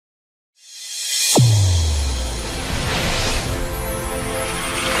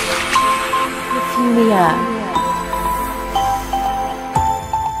Perfumiya.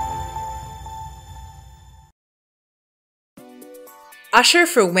 Usher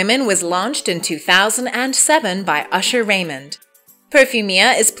for Women was launched in 2007 by Usher Raymond.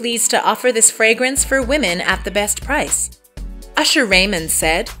 Perfumiya is pleased to offer this fragrance for women at the best price. Usher Raymond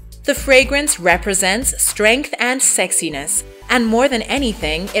said, "The fragrance represents strength and sexiness, and more than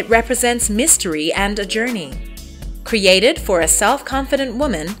anything, it represents mystery and a journey." Created for a self-confident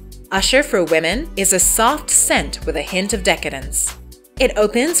woman, Usher for Women is a soft scent with a hint of decadence. It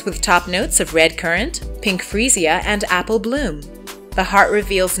opens with top notes of red currant, pink freesia, and apple bloom. The heart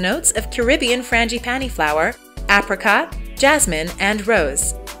reveals notes of Caribbean frangipani flower, apricot, jasmine, and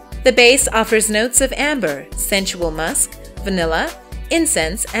rose. The base offers notes of amber, sensual musk, vanilla,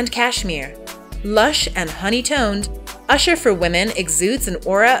 incense, and cashmere. Lush and honey-toned, Usher for Women exudes an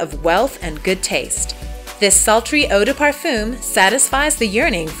aura of wealth and good taste. This sultry eau de parfum satisfies the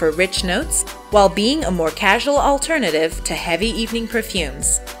yearning for rich notes while being a more casual alternative to heavy evening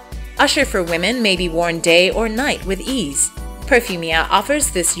perfumes. Usher for Women may be worn day or night with ease. Perfumiya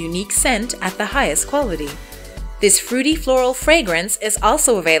offers this unique scent at the highest quality. This fruity floral fragrance is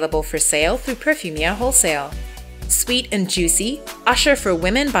also available for sale through Perfumiya Wholesale. Sweet and juicy, Usher for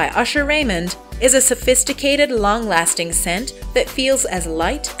Women by Usher Raymond is a sophisticated, long-lasting scent that feels as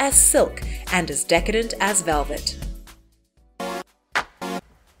light as silk and as decadent as velvet.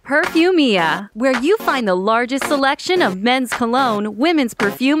 Perfumiya, where you find the largest selection of men's cologne, women's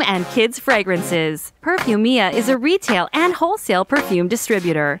perfume, and kids' fragrances. Perfumiya is a retail and wholesale perfume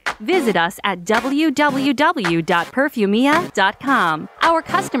distributor. Visit us at www.perfumiya.com. Our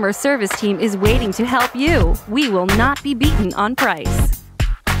customer service team is waiting to help you. We will not be beaten on price.